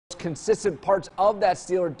consistent parts of that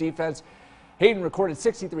Steeler defense. Hayden recorded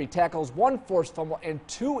 63 tackles, 1 forced fumble, and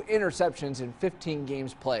 2 interceptions in 15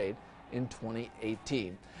 games played in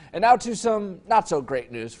 2018. And now to some not so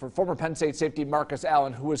great news for former Penn State safety Marcus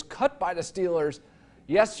Allen, who was cut by the Steelers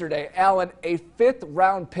yesterday. Allen, a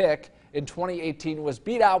 5th-round pick in 2018, was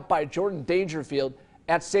beat out by Jordan Dangerfield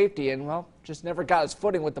at safety and, well, just never got his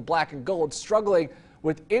footing with the black and gold, struggling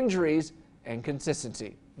with injuries and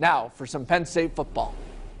consistency. Now for some Penn State football.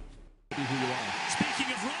 Speaking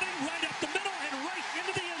of running, right up the middle and right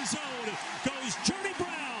into the end zone goes Journey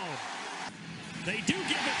Brown. They do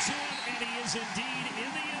give it to him, and he is indeed in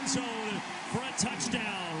the end zone for a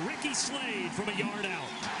touchdown. Ricky Slade from a yard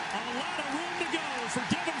out. A lot of room to go for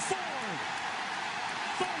Devin Ford.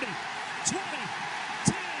 30, 20,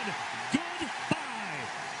 10, goodbye.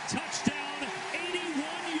 Touchdown,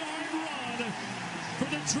 81-yard run for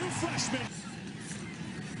the true freshman.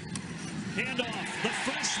 Handoff, the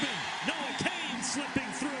freshman, Noah Kane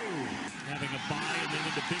slipping through. Having a bye and then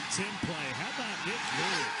into Big Ten play. How about Nick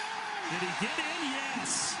Eury? Did he get in?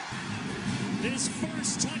 Yes. His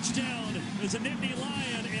first touchdown as a Nittany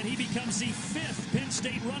Lion, and he becomes the 5th Penn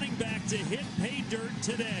State running back to hit pay dirt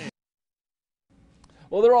today.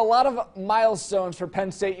 Well, there were a lot of milestones for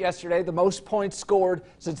Penn State yesterday. The most points scored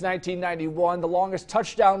since 1991, the longest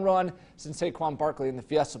touchdown run since Saquon Barkley in the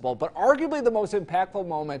Fiesta Bowl. But arguably the most impactful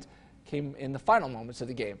moment came in the final moments of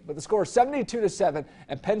the game. With the score 72-7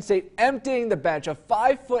 and Penn State emptying the bench, a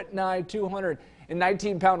 5'9",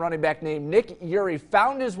 219-pound running back named Nick Eury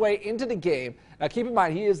found his way into the game. Now keep in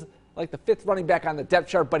mind, he is like the 5th running back on the depth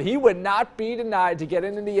chart, but he would not be denied to get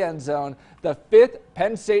into the end zone. The 5th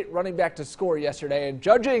Penn State running back to score yesterday. And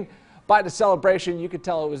judging by the celebration, you could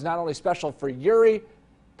tell it was not only special for Eury,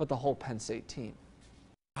 but the whole Penn State team.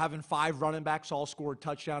 Having 5 running backs all score a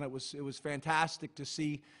touchdown, it was fantastic to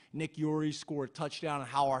see Nick Eury score a touchdown and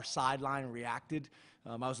how our sideline reacted.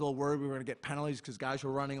 I was a little worried we were going to get penalties because guys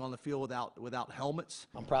were running on the field without helmets.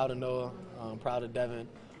 I'm proud of Noah. I'm proud of Devin.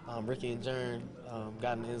 Ricky and Jern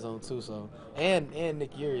got in the end zone too. So and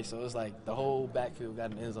Nick Eury. So it's like the whole backfield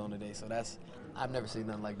got in the end zone today. So I've never seen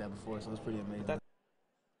nothing like that before. So it's pretty amazing.